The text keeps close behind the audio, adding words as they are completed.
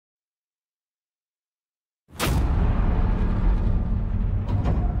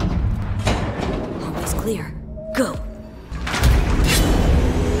clear. Go!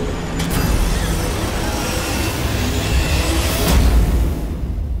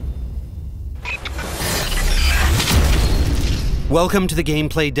 Welcome to the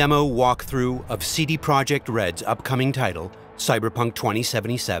gameplay demo walkthrough of CD Projekt Red's upcoming title, Cyberpunk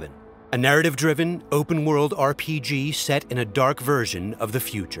 2077. A narrative-driven, open-world RPG set in a dark version of the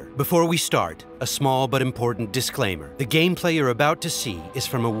future. Before we start, a small but important disclaimer. The gameplay you're about to see is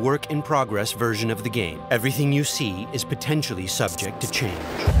from a work-in-progress version of the game. Everything you see is potentially subject to change.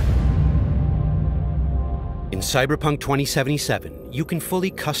 In Cyberpunk 2077, you can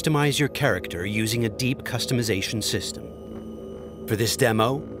fully customize your character using a deep customization system. For this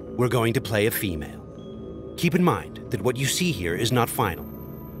demo, we're going to play a female. Keep in mind that what you see here is not final.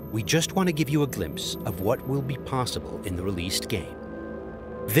 We just want to give you a glimpse of what will be possible in the released game.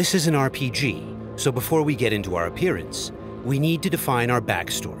 This is an RPG, so before we get into our appearance, we need to define our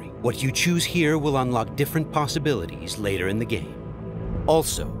backstory. What you choose here will unlock different possibilities later in the game.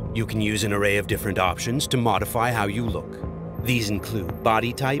 Also, you can use an array of different options to modify how you look. These include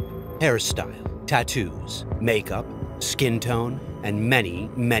body type, hairstyle, tattoos, makeup, skin tone, and many,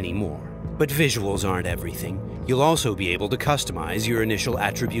 many more. But visuals aren't everything. You'll also be able to customize your initial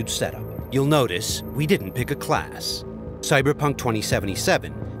attribute setup. You'll notice we didn't pick a class. Cyberpunk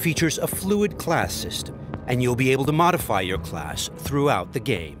 2077 features a fluid class system, and you'll be able to modify your class throughout the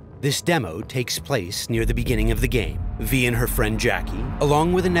game. This demo takes place near the beginning of the game. V and her friend Jackie,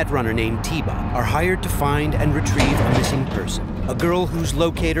 along with a netrunner named T-Bot, are hired to find and retrieve a missing person, a girl whose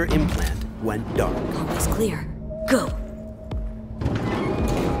locator implant went dark. Almost clear. Go!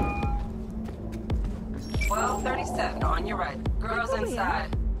 12:37 on your right. Girls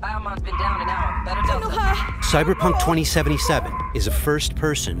inside. Biomon's been down an hour. Better Delta. Cyberpunk 2077 is a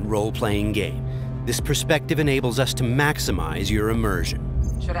first-person role-playing game. This perspective enables us to maximize your immersion.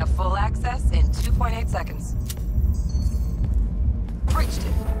 Should have full access in 2.8 seconds. Breached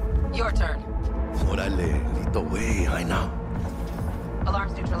it. Your turn. Órale, listo, güey, I know.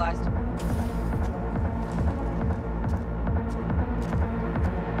 Alarms neutralized.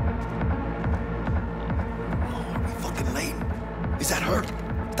 Late. Is that her?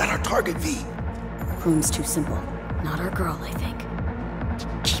 That our target, V? Room's too simple. Not our girl, I think.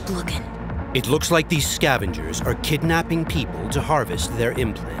 Keep looking. It looks like these scavengers are kidnapping people to harvest their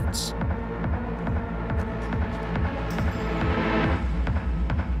implants.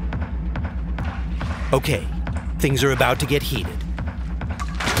 Okay, things are about to get heated.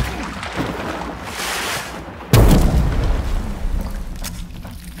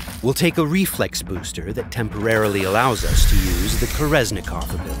 We'll take a reflex booster that temporarily allows us to use the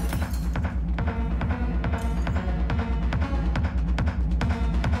Kereznikov ability.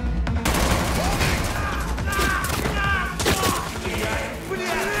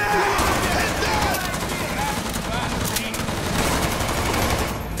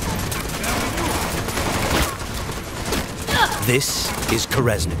 This is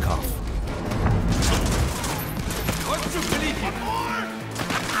Kereznikov.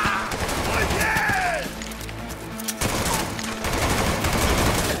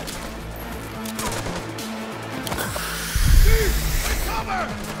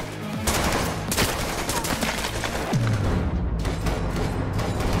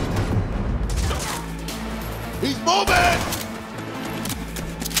 He's moving!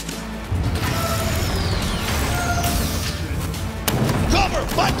 Cover!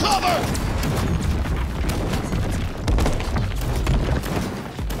 Find cover!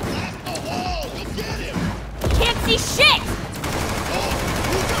 Blast the wall! Go get him! Can't see shit! Oh,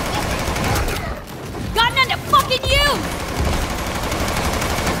 who's your fucking partner? Got none to fucking use!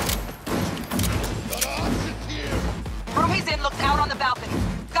 Got options here! Room he's in looks out on the balcony.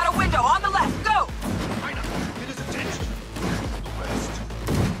 Got a window on the left. Go! Get his attention. The west.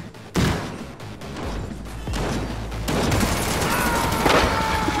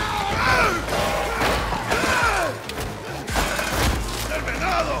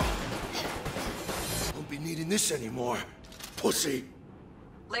 Terminado! Won't be needing this anymore. Pussy.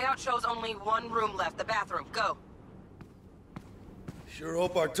 Layout shows only one room left. The bathroom. Go. Sure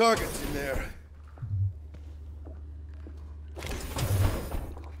hope our target's in there.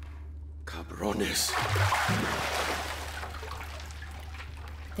 Cabrones.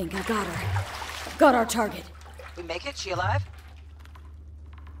 Think I got her. Got our target. We make it? She alive?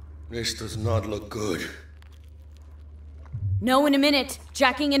 This does not look good. No, in a minute.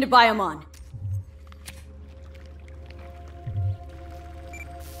 Jacking into Biomon.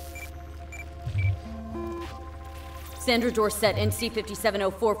 Sandra Dorset, NC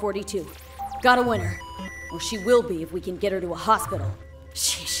 570442. Got a winner. Or she will be if we can get her to a hospital.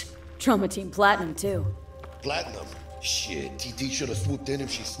 Sheesh. Trauma Team Platinum, too. Platinum? Shit, TT should have swooped in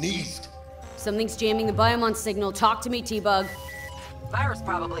if she sneezed. Something's jamming the Biomon signal. Talk to me, T-Bug. Virus,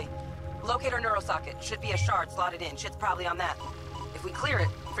 probably. Locate our neurosocket. Should be a shard slotted in. Shit's probably on that. If we clear it,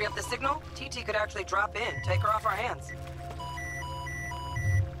 free up the signal, TT could actually drop in, take her off our hands.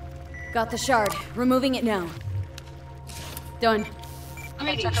 Got the shard. Removing it now. Done.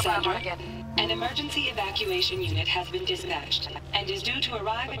 Greetings, Sandra. An emergency evacuation unit has been dispatched and is due to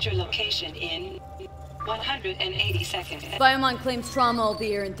arrive at your location in 180 seconds. Biomon claims trauma will be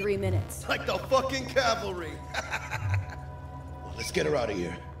here in 3 minutes. Like the fucking cavalry. Well, let's get her out of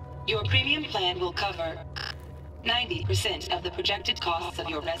here. Your premium plan will cover 90% of the projected costs of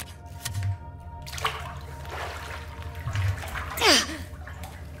your rest. Oh,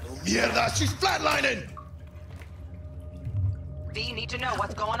 mierda, she's flatlining! V, need to know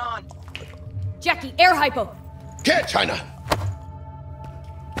what's going on. Jackie, air hypo! Get China!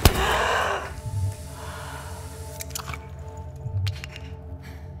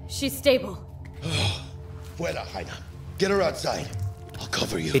 She's stable. Fuera, Jaina. Get her outside. I'll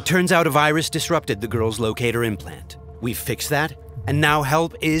cover you. It turns out a virus disrupted the girl's locator implant. We've fixed that, and now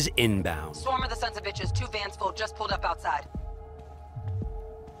help is inbound. Swarm of the sons of bitches, 2 vans full, just pulled up outside.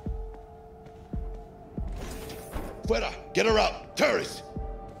 Fuera, get her out. Terrorists!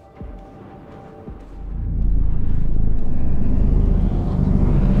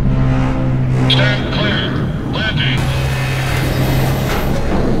 Stand clear. Landing.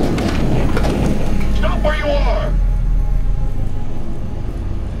 Stop where you are!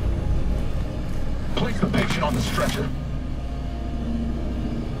 Place the patient on the stretcher.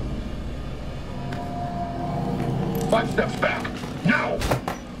 Five steps back. Now!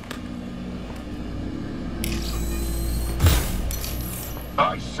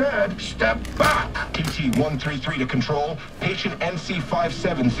 I said step back! TT-133 to control. Patient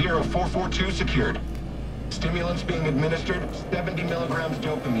NC570442 secured. Stimulants being administered, 70 milligrams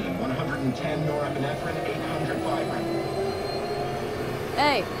dopamine, 110 norepinephrine, 800 fibrin.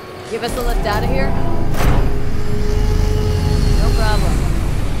 Hey, give us a lift out of here? No problem.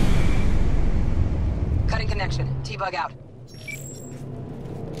 Cutting connection. T-Bug out.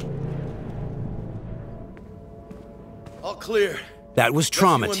 All clear. That was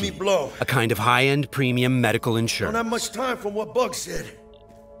Trauma Let's see when Team, me blow. a kind of high-end premium medical Don't insurance. have much time from what Bug said.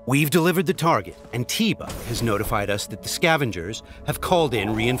 We've delivered the target, and T-Bug has notified us that the scavengers have called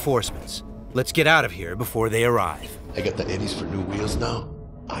in reinforcements. Let's get out of here before they arrive. I got the eddies for new wheels now.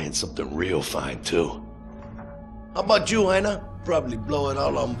 Eyeing something real fine, too. How about you, Jaina? Probably blow it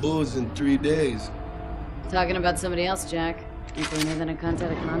all on booze in 3 days. Talking about somebody else, Jack. You cleaner than a cunt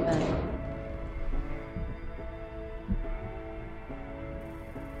out of combat.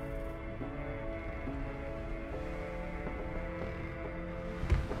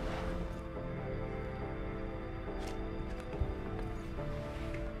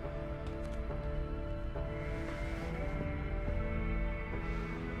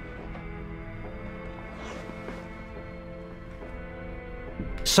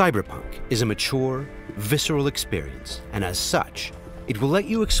 Cyberpunk is a mature, visceral experience, and as such, it will let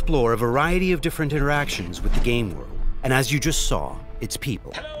you explore a variety of different interactions with the game world. And as you just saw, its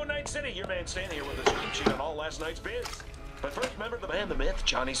people. Hello, Night City. Your man Stan here with a cheat sheet on all last night's bids. But first, remember the man, the myth,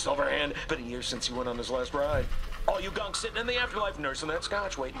 Johnny Silverhand. Been a year since he went on his last ride. All you gunks sitting in the afterlife nursing that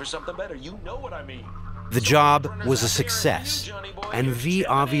scotch, waiting for something better. You know what I mean. The job was a success, and V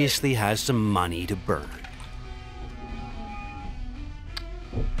obviously has some money to burn.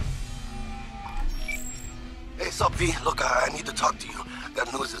 Hey, sup, V? Look, I need to talk to you.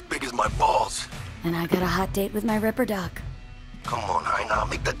 Got news as big as my balls. And I got a hot date with my Ripper Doc. Come on, Jaina,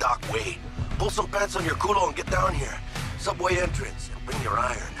 make the doc wait. Pull some pants on your culo and get down here. Subway entrance, and bring your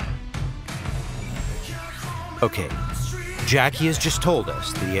iron. Okay, Jackie has just told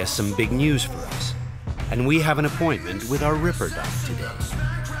us that he has some big news for us, and we have an appointment with our Ripper Doc today.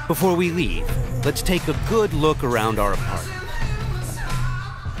 Before we leave, let's take a good look around our apartment.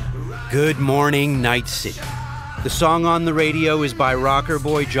 Good morning, Night City. The song on the radio is by rocker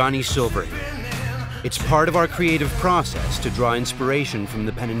boy Johnny Silverhand. It's part of our creative process to draw inspiration from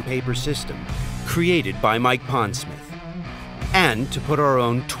the pen and paper system, created by Mike Pondsmith, and to put our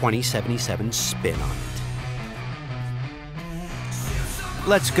own 2077 spin on it.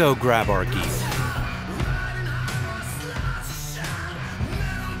 Let's go grab our gear.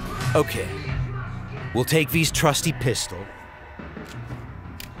 Okay, we'll take V's trusty pistol,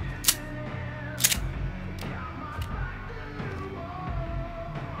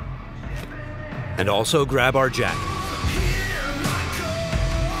 and also grab our jacket.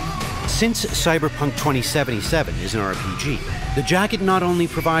 Since Cyberpunk 2077 is an RPG, the jacket not only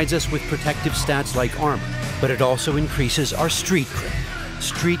provides us with protective stats like armor, but it also increases our street cred.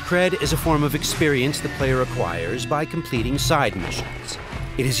 Street cred is a form of experience the player acquires by completing side missions.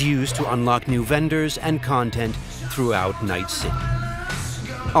 It is used to unlock new vendors and content throughout Night City.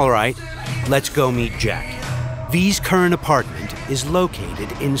 Alright, let's go meet Jack. V's current apartment is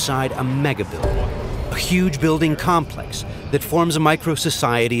located inside a mega building, a huge building complex that forms a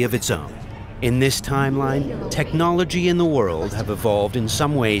micro-society of its own. In this timeline, technology and the world have evolved in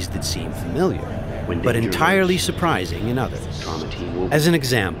some ways that seem familiar, but entirely surprising in others. As an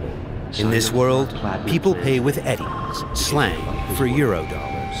example, in this world, people pay with eddies, slang for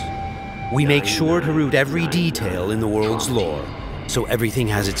Eurodollars. We make sure to root every detail in the world's lore, so everything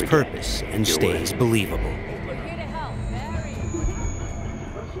has its purpose and stays believable.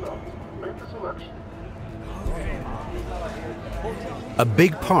 A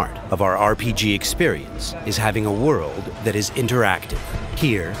big part of our RPG experience is having a world that is interactive.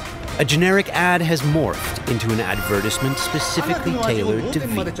 Here, a generic ad has morphed into an advertisement specifically tailored to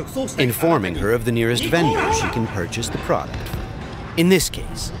V, informing her of the nearest vendor she can purchase the product from. In this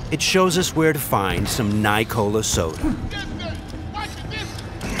case, it shows us where to find some Nicola soda.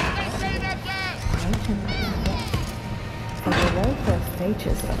 For the very first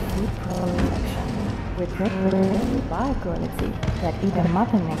stages of food production, with bio-quality that even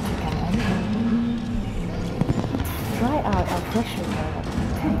Mother Nature can envy. Try out our freshly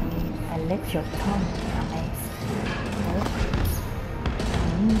developed content and let your tongue be amazed.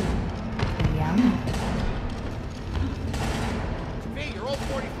 Yum. Hey, you're all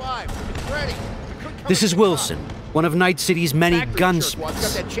 45. It's ready. This is Wilson, one of Night City's many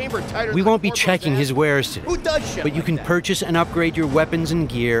gunsmiths. We won't be checking his wares today, but you can purchase and upgrade your weapons and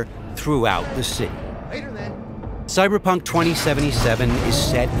gear throughout the city. Cyberpunk 2077 is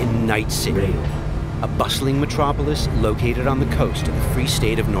set in Night City, a bustling metropolis located on the coast of the free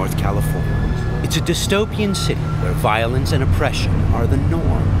state of North California. It's a dystopian city where violence and oppression are the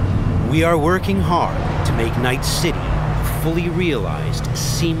norm. We are working hard to make Night City a fully realized,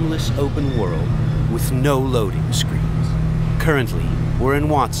 seamless open world with no loading screens. Currently, we're in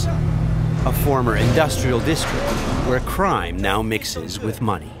Watson, a former industrial district where crime now mixes with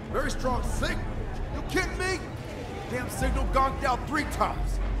money. Very strong signal. You kidding me? Damn signal gonked out 3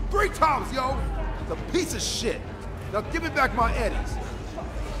 times. 3 times, yo! It's a piece of shit. Now give me back my eddies.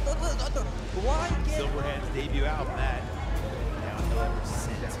 Why get Silverhand's debut album that? Now he'll ever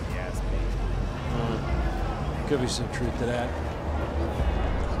since, if you ask me. Could be some truth to that.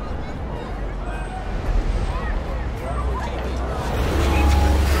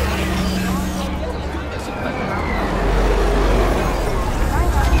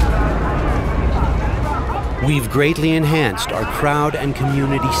 We've greatly enhanced our crowd and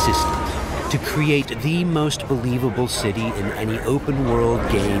community systems to create the most believable city in any open-world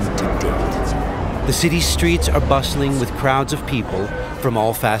game to date. The city's streets are bustling with crowds of people from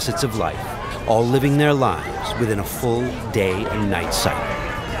all facets of life, all living their lives within a full day and night cycle.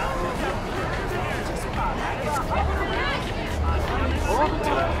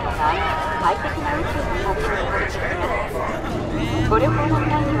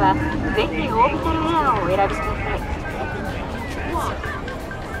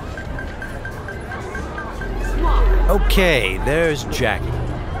 Okay, there's Jackie.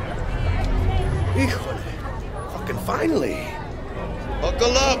 Híjole. Fucking finally.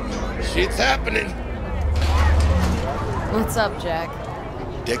 Buckle up. Shit's happening. What's up, Jack?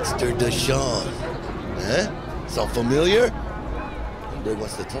 Dexter Deshawn. Huh? Sound familiar? Hombre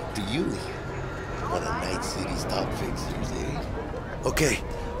wants to talk to you. One of Night City's top fixers, eh? Okay,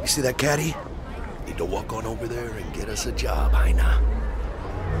 you see that caddy? Need to walk on over there and get us a job, Jaina.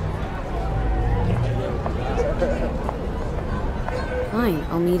 Fine,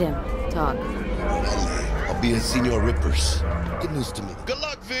 I'll meet him. Talk. I'll be at Senor Ripper's. Good news to me. Good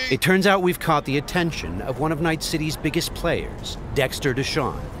luck, V! It turns out we've caught the attention of one of Night City's biggest players, Dexter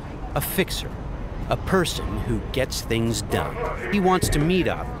Deshawn, a fixer, a person who gets things done. He wants to meet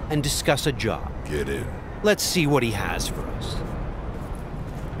up and discuss a job. Get in. Let's see what he has for us.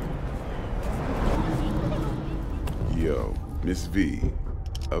 Yo, Miss V,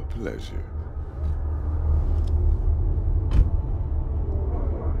 a pleasure.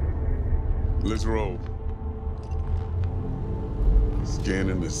 Let's roll.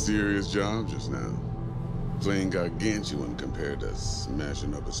 Scanning a serious job just now. Playing gargantuan compared to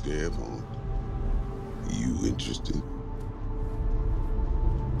smashing up a scab home. You interested?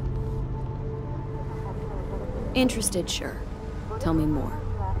 Interested, sure. Tell me more.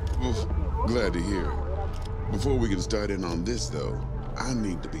 Well, glad to hear it. Before we get started on this, though, I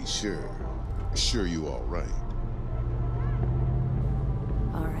need to be sure. Sure you all right.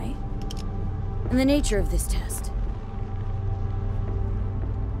 All right. And the nature of this test?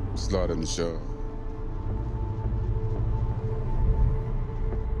 Slot in the show.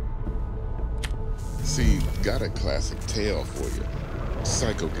 See, got a classic tale for you.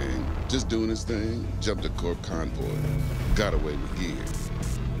 Psycho gang, just doing his thing, jumped a corp convoy, got away with gear.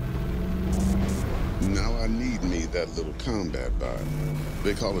 Now I need me that little combat bot.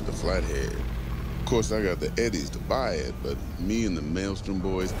 They call it the Flathead. Of course, I got the Eddies to buy it, but me and the Maelstrom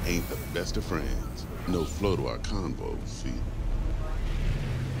boys ain't the best of friends. No flow to our convo, see?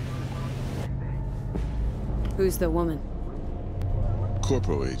 Who's the woman?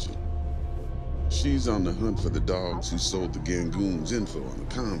 Corporal agent. She's on the hunt for the dogs who sold the Gangoons info on the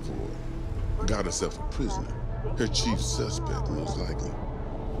convoy. Got herself a prisoner. Her chief suspect, most likely.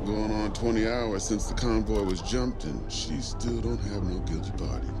 Going on 20 hours since the convoy was jumped, and she still don't have no guilty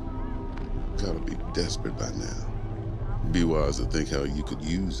party. Gotta be desperate by now. Be wise to think how you could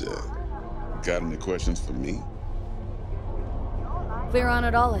use that. Got any questions for me? Clear on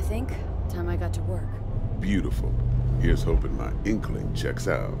it all, I think. Time I got to work. Beautiful. Here's hoping my inkling checks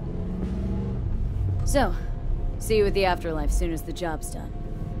out. So, see you at the afterlife soon as the job's done.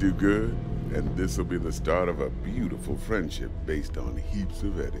 Do good, and this'll be the start of a beautiful friendship based on heaps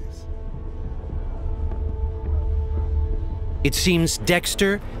of eddies. It seems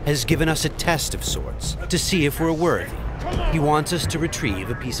Dexter has given us a test of sorts to see if we're worthy. He wants us to retrieve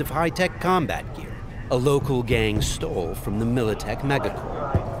a piece of high-tech combat gear a local gang stole from the Militech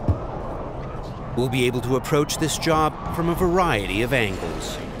megacorp. We'll be able to approach this job from a variety of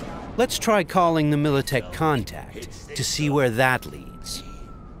angles. Let's try calling the Militech contact to see where that leads.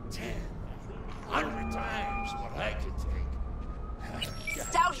 10, 100 times what I could take.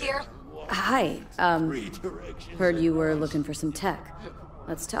 Stout here. Hi, heard you were looking for some tech.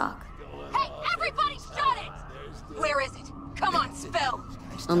 Let's talk. Hey, everybody shut it! Where is it? Come on, spill!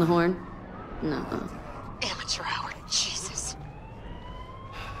 On the horn? No. Amateur hour, Jesus.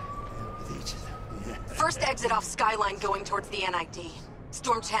 First exit off Skyline going towards the NID.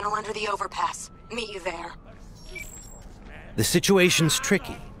 Storm channel under the overpass. Meet you there. The situation's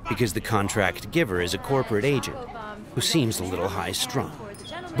tricky because the contract giver is a corporate agent who seems a little high-strung.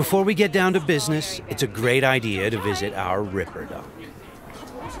 Before we get down to business, it's a great idea to visit our Ripper Dock.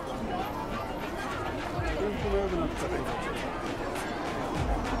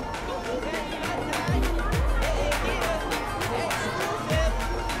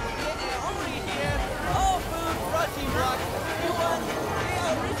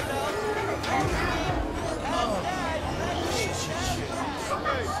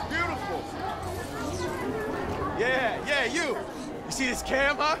 Yeah, you! You see this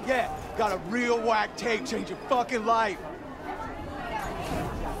cam, huh? Yeah, got a real whack tape, change your fucking life.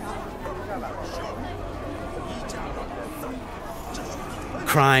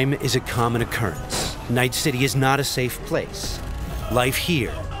 Crime is a common occurrence. Night City is not a safe place. Life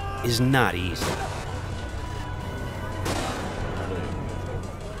here is not easy.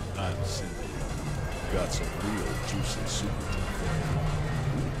 I'm simple. Got some real juicy soup.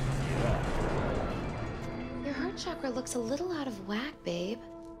 Your heart chakra looks a little out of whack, babe.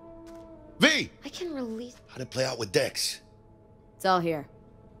 V! I can release... How'd it play out with Dex? It's all here.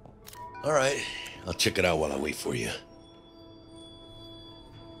 All right, I'll check it out while I wait for you.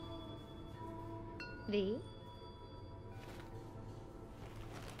 V?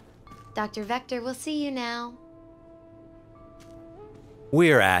 Dr. Vector, we'll see you now.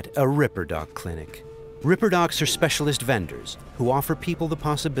 We're at a Ripper Dock clinic. Ripper Docks are specialist vendors who offer people the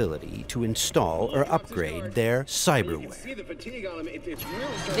possibility to install or upgrade their cyberware.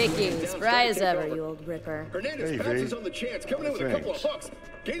 Vicky, spry as ever, you old Ripper. Hernandez pounces on the chance, coming in with a couple of hooks.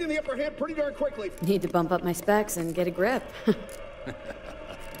 Gaining the upper hand pretty darn quickly. Need to bump up my specs and get a grip.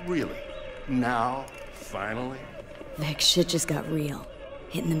 Really? Now? Finally? Vic, shit just got real.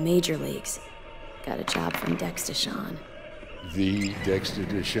 Hitting the major leagues. Got a job from Dex Deshawn. The Dexter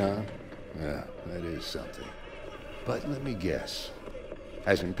Deshawn? Yeah, that is something. But let me guess.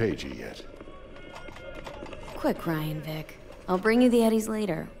 Hasn't paid you yet. Quit crying, Vic. I'll bring you the eddies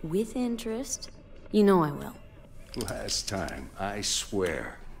later, with interest. You know I will. Last time, I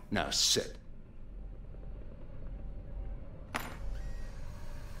swear. Now sit.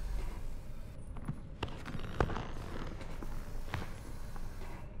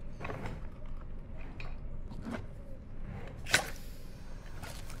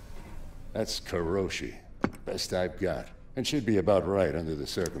 That's Karoshi. Best I've got. And should be about right under the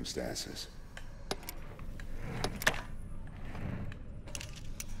circumstances.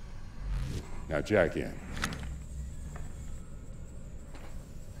 Now jack in.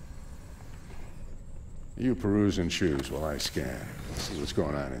 You peruse and choose while I scan. See what's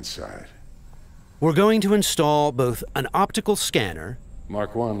going on inside. We're going to install both an optical scanner...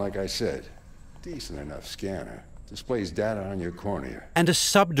 Mark 1, like I said. Decent enough scanner. Displays data on your cornea. ...and a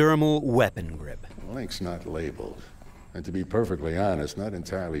subdermal weapon grip. The link's not labeled. And to be perfectly honest, not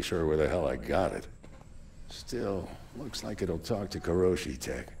entirely sure where the hell I got it. Still, looks like it'll talk to Kiroshi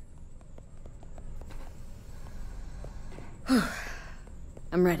Tech.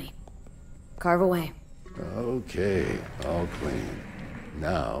 I'm ready. Carve away. Okay, all clean.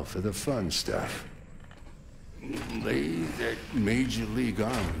 Now for the fun stuff. Lay that Major League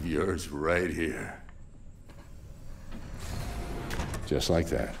arm of yours right here. Just like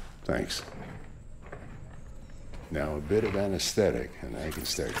that. Thanks. Now a bit of anesthetic, and I can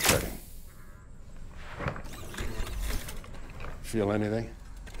start cutting. Feel anything?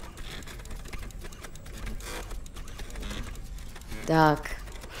 Doc.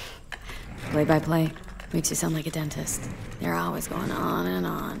 Play-by-play. Makes you sound like a dentist. They're always going on and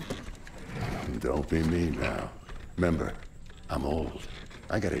on. Don't be mean now. Remember, I'm old.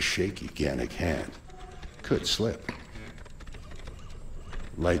 I got a shaky Gannic hand. Could slip.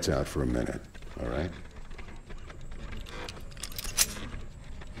 Lights out for a minute, all right?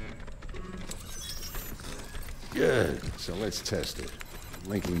 Good. So let's test it.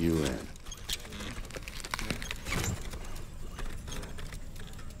 Linking you in.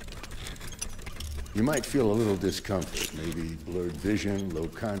 You might feel a little discomfort, maybe blurred vision, low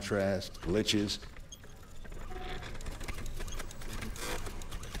contrast, glitches.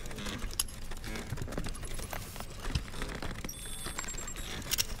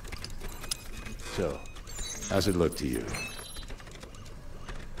 So, how's it look to you?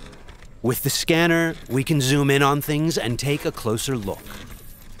 With the scanner, we can zoom in on things and take a closer look.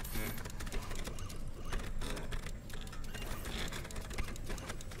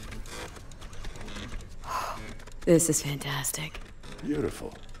 This is fantastic.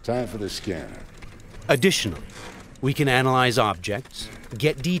 Beautiful. Time for the scanner. Additionally, we can analyze objects,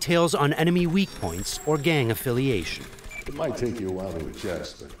 get details on enemy weak points or gang affiliation. It might take you a while to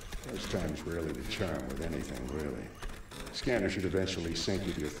adjust, but first time's rarely the charm with anything, really. Scanner should eventually sync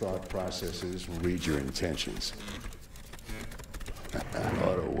with your thought processes and read your intentions.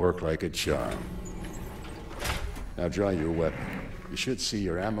 Ought to work like a charm. Now draw your weapon. You should see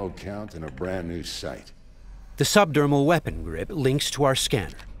your ammo count in a brand new sight. The subdermal weapon grip links to our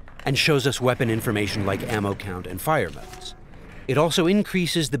scanner and shows us weapon information like ammo count and fire modes. It also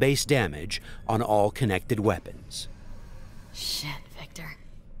increases the base damage on all connected weapons. Shit, Victor.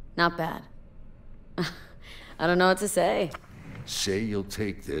 Not bad. I don't know what to say. Say you'll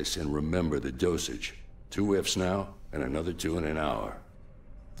take this and remember the dosage. 2 whiffs now, and another 2 in an hour.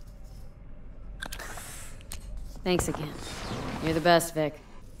 Thanks again. You're the best, Vic.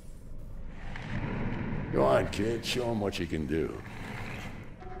 Go on, kid. Show them what you can do.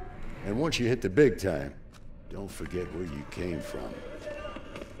 And once you hit the big time, don't forget where you came from.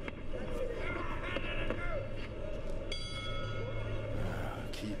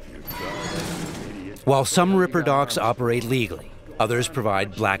 Keep your guard, idiot. While some Ripper docs operate legally, others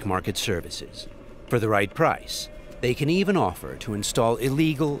provide black market services. For the right price, they can even offer to install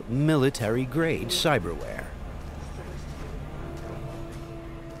illegal, military-grade cyberware.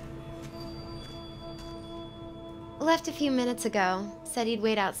 Left a few minutes ago. Said he'd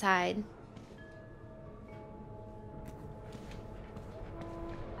wait outside.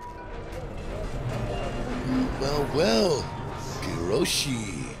 Well, well.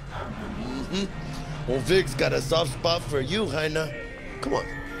 Kiroshi. Old Vic's got a soft spot for you, Heina. Come on.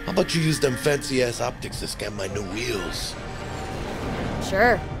 How about you use them fancy-ass optics to scan my new wheels?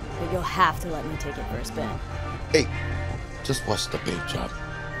 Sure, but you'll have to let me take it for a spin. Hey, just watch the paint job.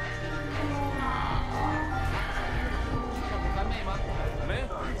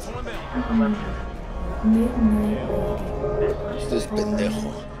 Who's this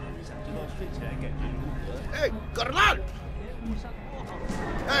pendejo? Hey, carnal!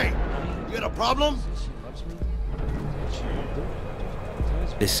 Hey, you got a problem?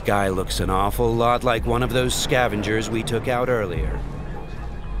 This guy looks an awful lot like one of those scavengers we took out earlier.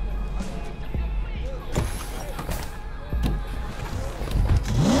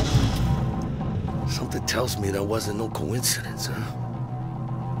 Something tells me that wasn't no coincidence, huh?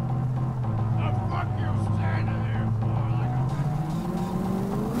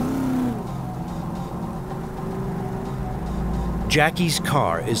 Jackie's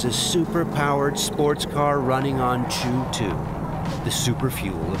car is a super-powered sports car running on Chew-2, the super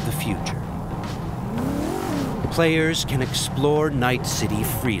fuel of the future. Players can explore Night City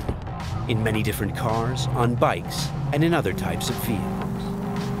freely, in many different cars, on bikes, and in other types of vehicles.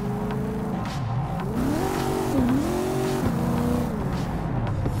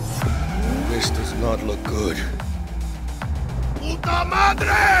 not look good. Puta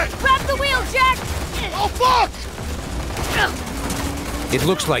madre! Grab the wheel, Jack! Oh, fuck! It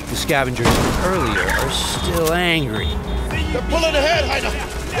looks like the scavengers from earlier are still angry. They're pulling ahead, Heiner!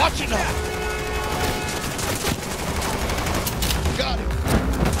 Watch it now! Got it!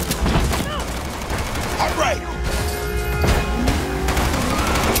 All right!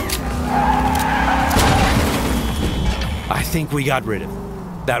 I think we got rid of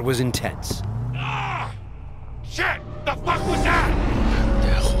them. That was intense. Shit! The fuck was that?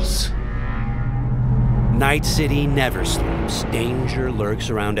 Devils. Night City never sleeps. Danger lurks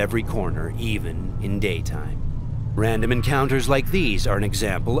around every corner, even in daytime. Random encounters like these are an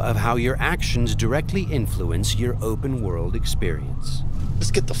example of how your actions directly influence your open world experience.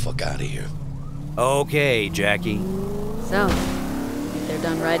 Let's get the fuck out of here. Okay, Jackie. So, think they're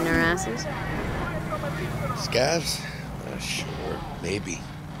done riding our asses? Scavs? Sure, maybe.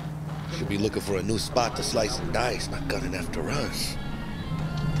 Should be looking for a new spot to slice and dice, not gunning after us.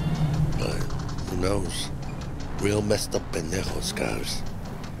 But who knows? Real messed up pendejos, Scavs.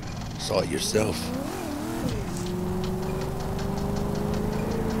 Saw it yourself.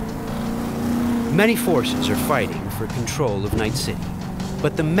 Many forces are fighting for control of Night City,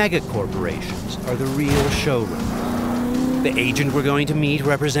 but the mega corporations are the real showrunner. The agent we're going to meet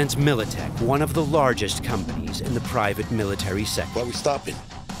represents Militech, one of the largest companies in the private military sector. Why are we stopping?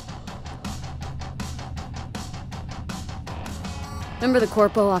 Remember the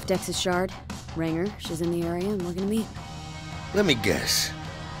corpo off Dex's Shard? Ranger, she's in the area and we're gonna meet. Let me guess.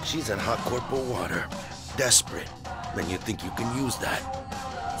 She's in hot corpo water. Desperate. Then you think you can use that?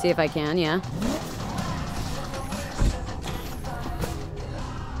 See if I can, yeah.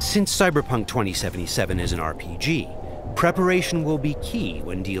 Since Cyberpunk 2077 is an RPG, preparation will be key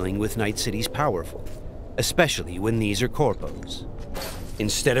when dealing with Night City's powerful, especially when these are corpos.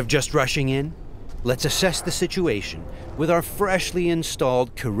 Instead of just rushing in, let's assess the situation with our freshly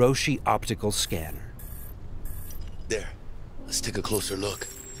installed Kiroshi optical scanner. There. Let's take a closer look.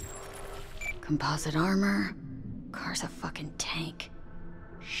 Composite armor. Car's a fucking tank.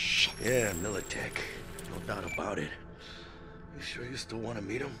 Shit. Yeah, Militech. No doubt about it. You sure you still want to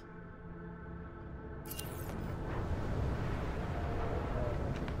meet him?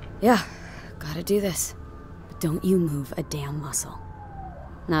 Yeah, gotta do this. But don't you move a damn muscle.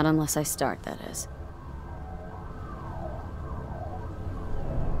 Not unless I start, that is.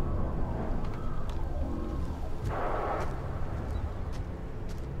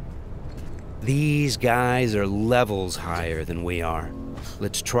 These guys are levels higher than we are.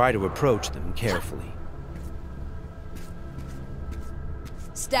 Let's try to approach them carefully.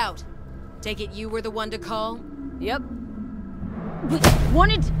 Stout, take it you were the one to call? Yep.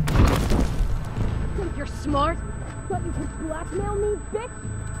 Wanted... Think you're smart? Thought you could blackmail me,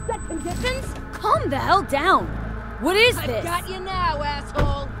 bitch? Set conditions? Calm the hell down! What is this? I've got you now,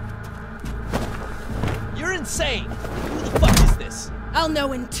 asshole! You're insane! Who the fuck is this? I'll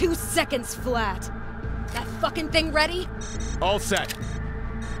know in 2 seconds flat. That fucking thing ready? All set.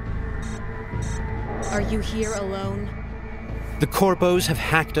 Are you here alone? The corpos have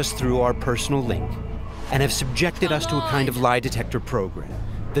hacked us through our personal link and have subjected us to a kind of lie detector program.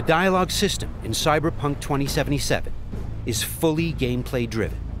 The dialogue system in Cyberpunk 2077 is fully gameplay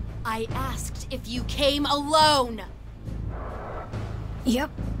driven. I asked if you came alone!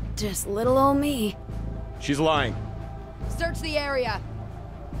 Yep, just little old me. She's lying. Search the area.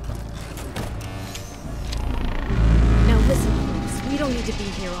 Now listen, folks, we don't need to be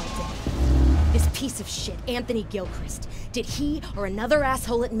here all day. This piece of shit, Anthony Gilchrist, did he or another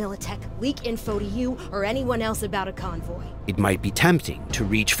asshole at Militech leak info to you or anyone else about a convoy? It might be tempting to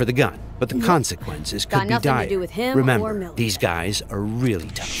reach for the gun, but the consequences could Got be nothing dire. to do with him or Remember, Militech. these guys are really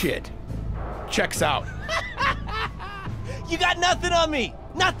tough. Shit. Checks out. You got nothing on me!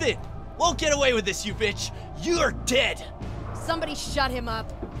 Nothing! Won't get away with this, you bitch! You're dead! Somebody shut him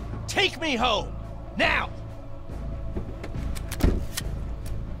up. Take me home! Now!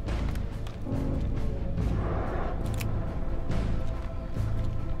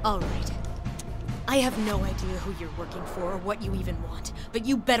 All right. I have no idea who you're working for or what you even want, but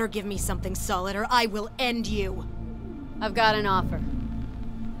you better give me something solid or I will end you. I've got an offer.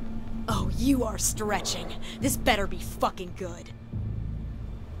 Oh, you are stretching. This better be fucking good.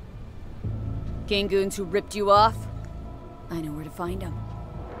 Gangoons who ripped you off? I know where to find them.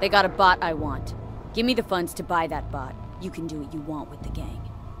 They got a bot I want. Give me the funds to buy that bot. You can do what you want with the gang.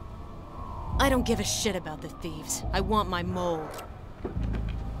 I don't give a shit about the thieves. I want my mold.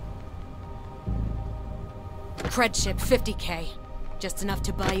 Cred chip, 50K. Just enough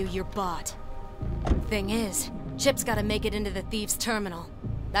to buy you your bot. Thing is, chip's gotta make it into the thieves' terminal.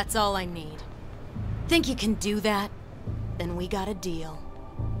 That's all I need. think you can do that? Then we got a deal.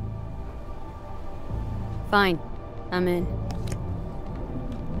 Fine. I'm in.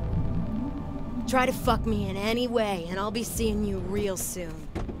 Try to fuck me in any way, and I'll be seeing you real soon.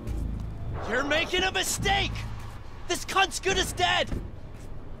 You're making a mistake! This cunt's good as dead!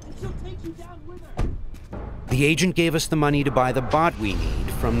 And she'll take you down with her. The agent gave us the money to buy the bot we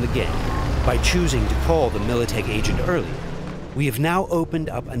need from the gang. By choosing to call the Militech agent earlier, we have now opened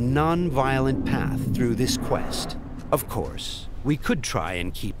up a non-violent path through this quest. Of course, we could try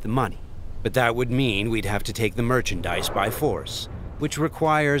and keep the money, but that would mean we'd have to take the merchandise by force, which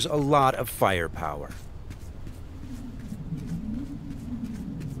requires a lot of firepower.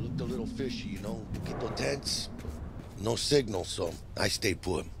 Looked a little fishy, you know? Poquito tense. No signal, so I stayed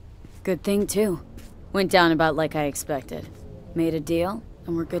put. Good thing, too. Went down about like I expected. Made a deal,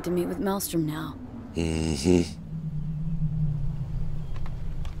 and we're good to meet with Maelstrom now. Mm-hmm.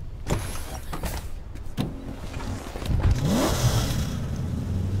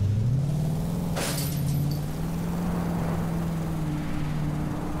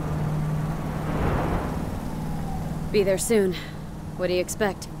 Be there soon. What do you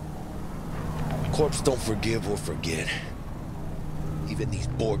expect? Corps don't forgive or forget. Even these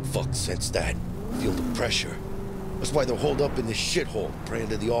Borg fucks sense that. Feel the pressure. That's why they're holed up in this shithole, praying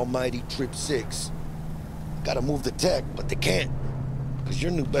to the almighty Trip 6. Gotta move the tech, but they can't. Cause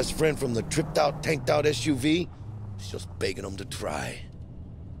your new best friend from the tripped out, tanked out SUV is just begging them to try.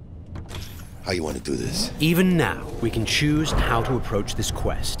 How you want to do this? Even now, we can choose how to approach this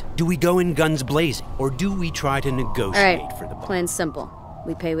quest. Do we go in guns blazing, or do we try to negotiate for the bot? Plan's simple.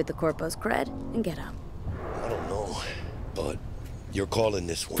 We pay with the Corpo's cred and get out. I don't know, but you're calling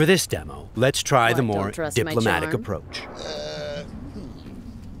this one. For this demo, let's try the What, more don't trust my diplomatic charm? approach.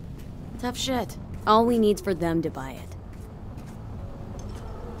 Tough shit. All we need's for them to buy it.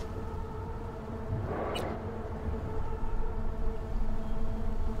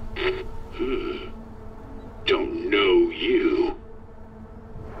 Don't know you.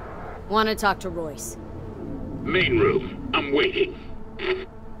 Want to talk to Royce. Main room. I'm waiting. They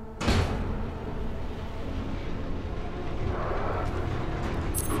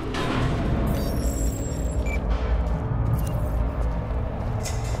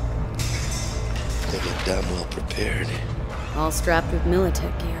look damn well prepared. All strapped with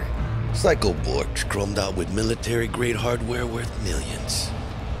Militech gear. Psycho Borgs chromed out with military-grade hardware worth millions.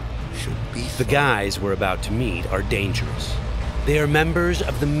 Should be The guys we're about to meet are dangerous. They are members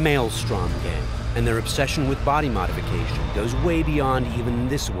of the Maelstrom gang, and their obsession with body modification goes way beyond even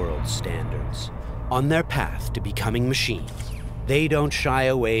this world's standards. On their path to becoming machines, they don't shy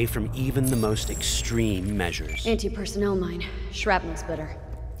away from even the most extreme measures. Anti-personnel mine. Shrapnel splitter.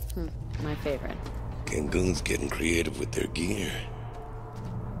 My favorite. Gangoon's getting creative with their gear.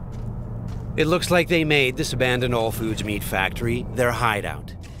 It looks like they made this abandoned all foods meat factory their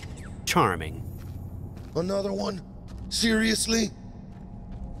hideout. Charming. Another one? Seriously?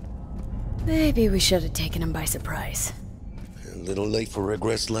 Maybe we should have taken him by surprise. A little late for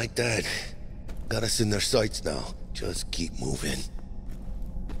regrets like that. Got us in their sights now. Just keep moving.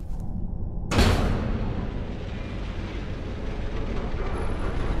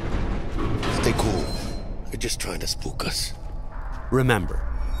 Stay cool. They're just trying to spook us. Remember,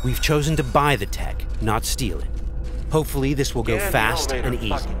 we've chosen to buy the tech, not steal it. Hopefully this will go fast and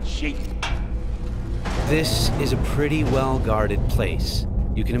easy. This is a pretty well-guarded place.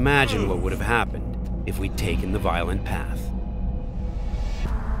 You can imagine what would have happened if we'd taken the violent path.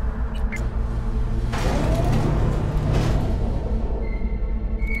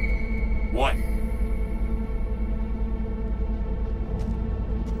 What?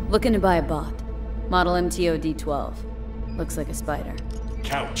 Looking to buy a bot. Model MTO D12. Looks like a spider.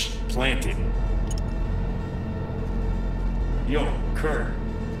 Couch planted. Yo, Kurt,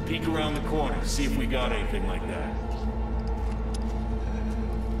 peek around the corner, see if we got anything like that.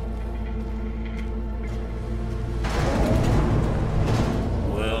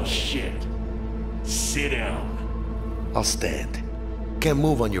 Well, shit. Sit down. I'll stand. Can't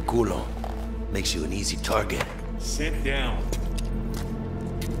move on your culo. Makes you an easy target. Sit down.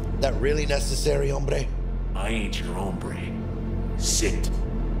 That really necessary, hombre? I ain't your hombre. Sit.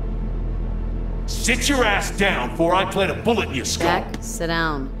 Sit your ass down before I plant a bullet in your skull. Jack, sit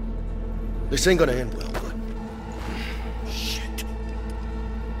down. This ain't gonna end well, but... Shit.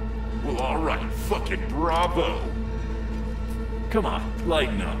 Well, alright, fucking bravo. Come on,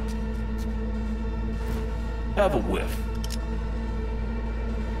 lighten up. Have a whiff.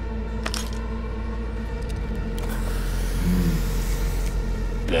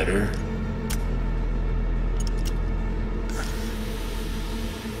 Better.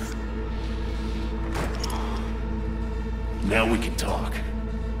 Now we can talk.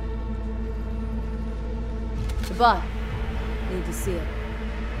 The bot. Need to see it.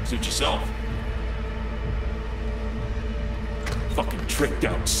 Suit yourself. Fucking tricked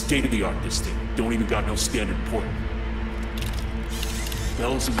out, state-of-the-art this thing. Don't even got no standard port.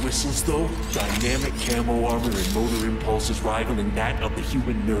 Bells and whistles though, dynamic camo armor and motor impulses rivaling that of the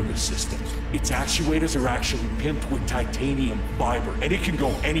human nervous system. Its actuators are actually pimped with titanium fiber, and it can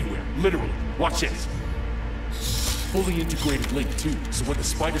go anywhere, literally. Watch this. Fully integrated link too, so when the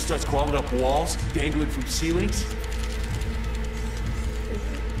spider starts crawling up walls, dangling from ceilings,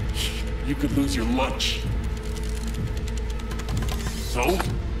 you could lose your lunch. So,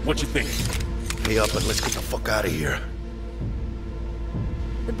 what you think? Pay up and let's get the fuck out of here.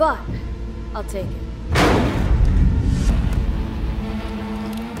 The bot. I'll take it.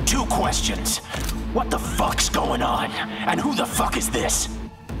 2 questions. What the fuck's going on? And who the fuck is this?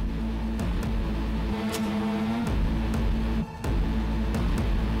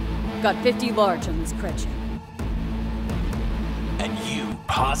 Got 50 large on this Kretchen. And you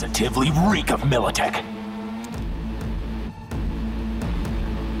positively reek of Militech.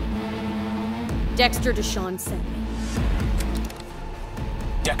 Dexter Deshawn sent me.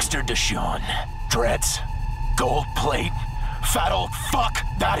 Dexter Deshawn. Dreads. Gold plate. Fat old fuck.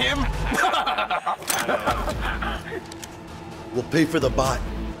 That him? We'll pay for the bot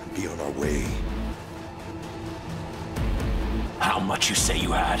and be on our way. How much you say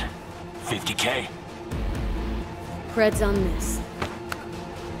you had? 50K? Creds on this.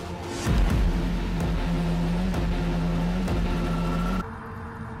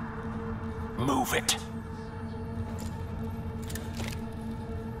 Move it.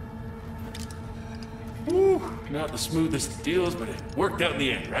 Woo, not the smoothest deals, but it worked out in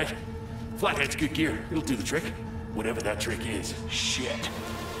the end, right? Flathead's good gear. It'll do the trick. Whatever that trick is. Shit.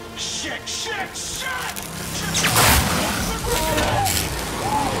 Shit, shit, shit!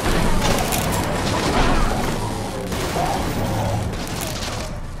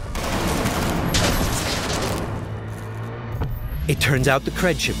 It turns out the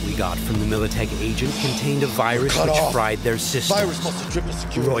cred chip we got from the Militech agent contained a virus which fried their system. Virus must have tripped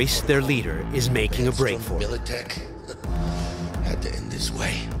security. Royce, their leader, is making a break for it. Militech had to end this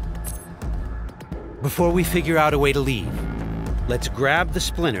way. Before we figure out a way to leave, let's grab the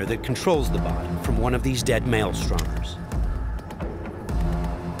splinter that controls the bot from one of these dead maelstromers.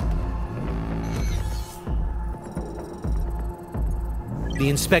 The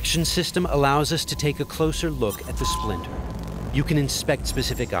inspection system allows us to take a closer look at the splinter. You can inspect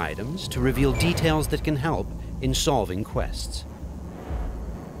specific items to reveal details that can help in solving quests.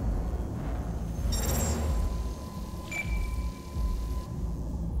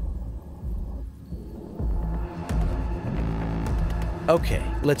 Okay,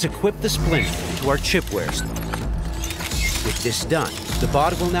 let's equip the splinter into our chipware slot. With this done, the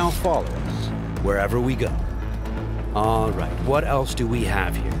bot will now follow us wherever we go. All right, what else do we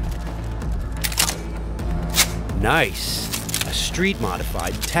have here? Nice! A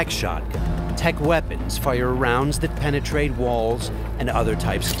street-modified tech shotgun. Tech weapons fire rounds that penetrate walls and other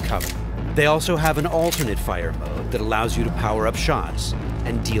types of cover. They also have an alternate fire mode that allows you to power up shots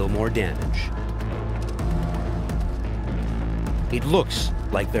and deal more damage. It looks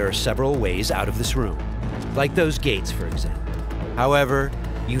like there are several ways out of this room, like those gates, for example. However,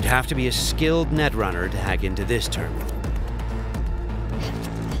 you'd have to be a skilled netrunner to hack into this terminal.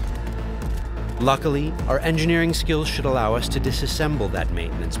 Luckily, our engineering skills should allow us to disassemble that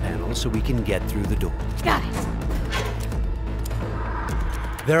maintenance panel so we can get through the door. Got it!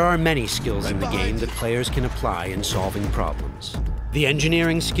 There are many skills in the game that players can apply in solving problems. The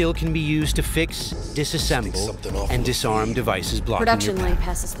engineering skill can be used to fix, disassemble, and disarm devices blocking Production your lane path.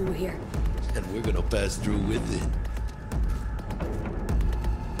 passes through here. And we're gonna pass through with it.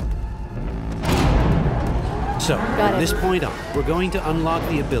 So, from this point on, we're going to unlock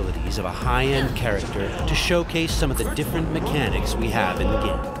the abilities of a high-end character to showcase some of the different mechanics we have in the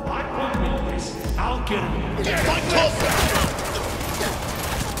game. I'll get him.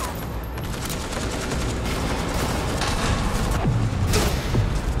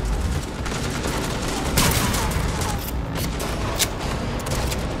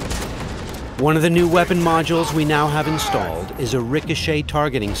 One of the new weapon modules we now have installed is a ricochet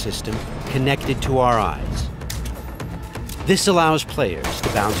targeting system connected to our eyes. This allows players to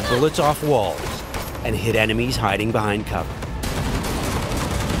bounce bullets off walls and hit enemies hiding behind cover.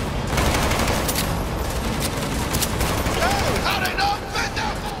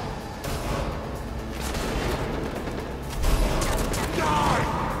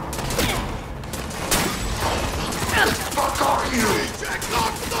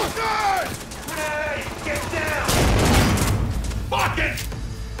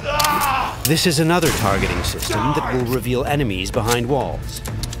 This is another targeting system that will reveal enemies behind walls.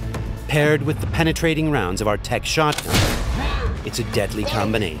 Paired with the penetrating rounds of our tech shotgun, it's a deadly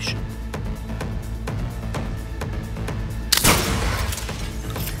combination.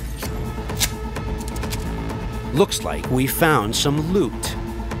 Looks like we found some loot.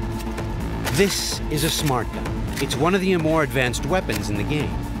 This is a smart gun. It's one of the more advanced weapons in the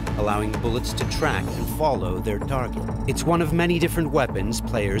game, allowing bullets to track and follow their target. It's one of many different weapons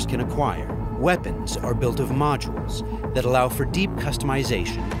players can acquire. Weapons are built of modules that allow for deep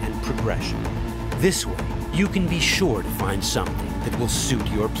customization and progression. This way, you can be sure to find something that will suit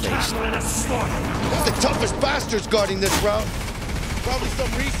your playstyle. Who's the toughest bastards guarding this route? Probably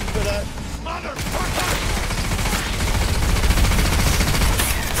some reason for that. Motherfucker!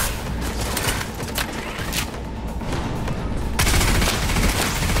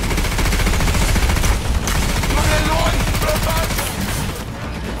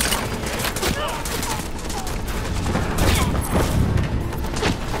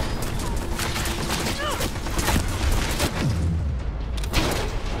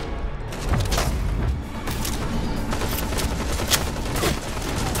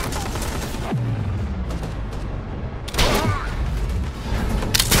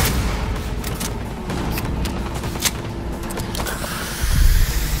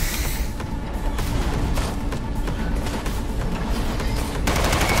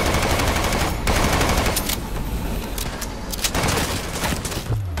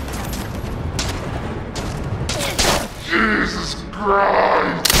 Jesus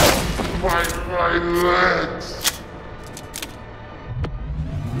Christ! My legs!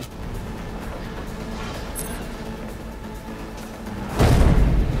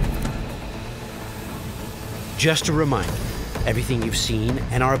 Just a reminder, everything you've seen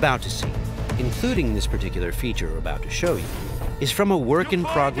and are about to see, including this particular feature we're about to show you, is from a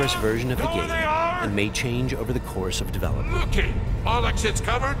work-in-progress version of the game and may change over the course of development. Okay, all exits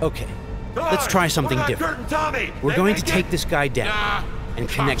covered? Okay, let's try something different. We're going to take this guy down and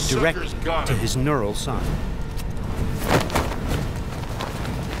connect directly to his neural sign.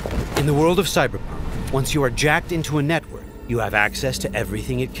 In the world of Cyberpunk, once you are jacked into a network, you have access to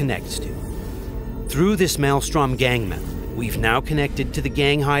everything it connects to. Through this Maelstrom gang method, we've now connected to the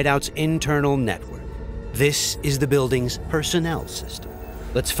gang hideout's internal network. This is the building's personnel system.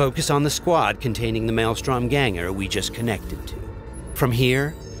 Let's focus on the squad containing the Maelstrom ganger we just connected to. From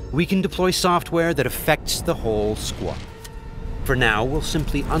here, we can deploy software that affects the whole squad. For now, we'll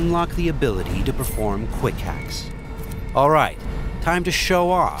simply unlock the ability to perform quick hacks. All right, time to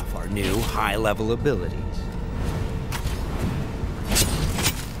show off our new high-level abilities.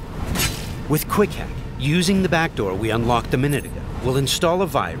 With Quick Hack, using the backdoor we unlocked a minute ago, we'll install a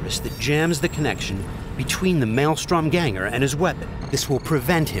virus that jams the connection between the Maelstrom ganger and his weapon. This will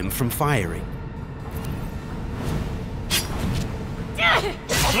prevent him from firing.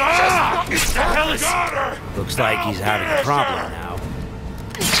 Looks like he's having a problem now.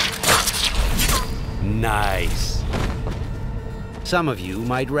 Nice. Some of you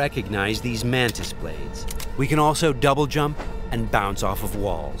might recognize these mantis blades. We can also double jump and bounce off of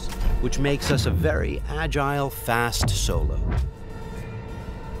walls, which makes us a very agile, fast solo.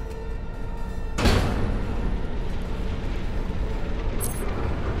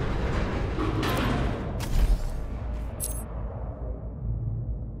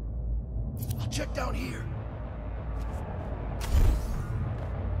 I'll check down here.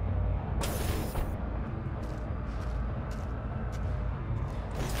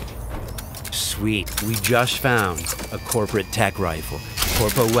 Sweet, we just found a corporate tech rifle.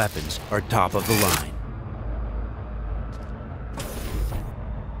 Corpo weapons are top of the line.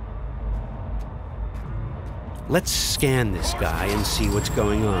 Let's scan this guy and see what's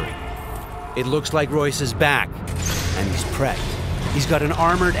going on. It looks like Royce is back, and he's prepped. He's got an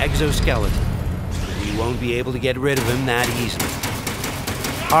armored exoskeleton. We won't be able to get rid of him that easily.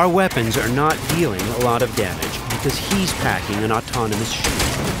 Our weapons are not dealing a lot of damage because he's packing an autonomous shield.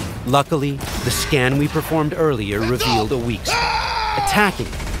 Luckily, the scan we performed earlier revealed a weak spot. Attacking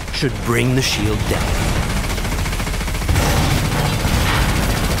it should bring the shield down.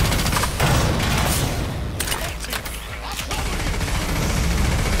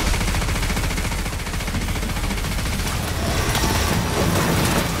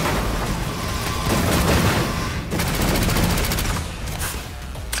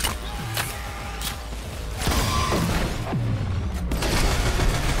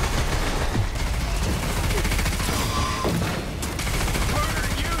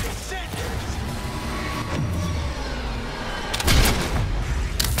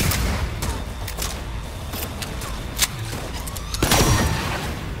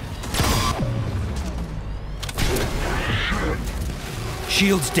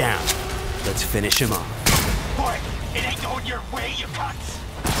 Shields down. Let's finish him off. Boy, it ain't going your way, you cunts!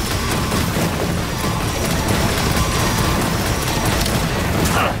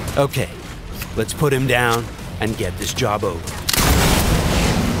 Okay, let's put him down and get this job over.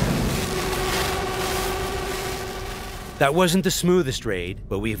 That wasn't the smoothest raid,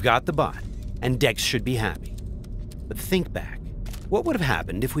 but we've got the bot, and Dex should be happy. But think back. What would have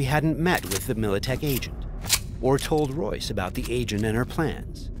happened if we hadn't met with the Militech agent? Or told Royce about the agent and her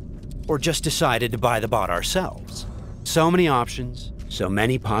plans? Or just decided to buy the bot ourselves? So many options, so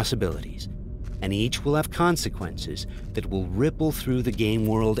many possibilities, and each will have consequences that will ripple through the game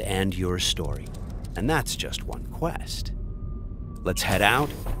world and your story. And that's just one quest. Let's head out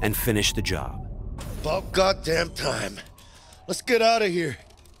and finish the job. About goddamn time. Let's get out of here.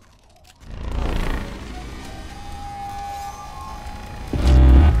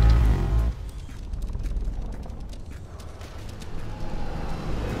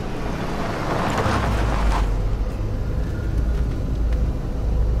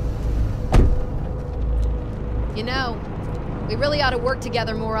 You know, we really ought to work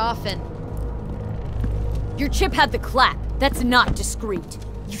together more often. Your chip had the clap. That's not discreet.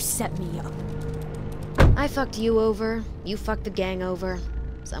 You set me up. I fucked you over, you fucked the gang over.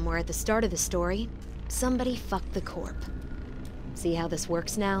 Somewhere at the start of the story, somebody fucked the Corp. See how this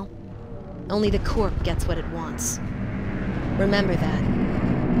works now? Only the Corp gets what it wants. Remember that.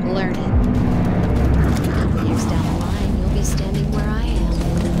 Learn it. Years down the line, you'll be standing where I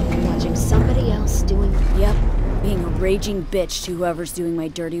am, watching somebody else doing... Yep, being a raging bitch to whoever's doing my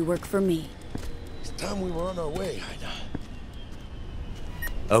dirty work for me. It's time we were on our way, Ida.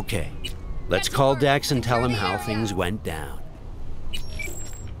 Okay, let's call Dex and tell him how things went down.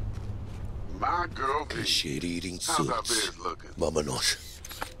 My girl, shit-eating how's our suits. biz looking? Vámonos.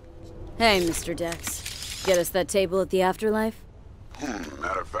 Hey, Mr. Dex. Get us that table at the afterlife?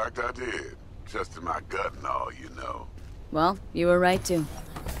 Matter of fact, I did. Just in my gut and all, you know. Well, you were right to.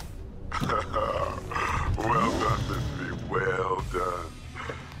 Well done, Miss V. Well done.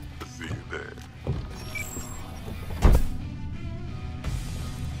 See you there.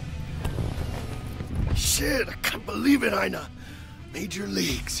 Shit, I can't believe it, Ina. Major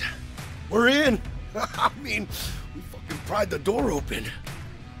leagues. We're in. I mean, we fucking pried the door open.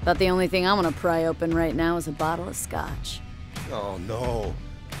 But the only thing I want to pry open right now is a bottle of scotch. Oh, no.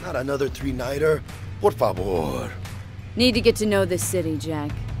 Not another three-nighter. Por favor. Need to get to know this city,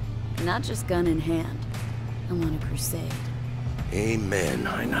 Jack. Not just gun in hand. I'm on a crusade. Amen,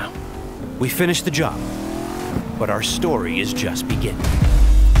 Ina. We finished the job, but our story is just beginning.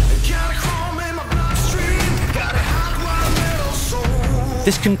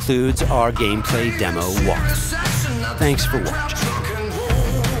 This concludes our gameplay demo walk. Thanks for watching.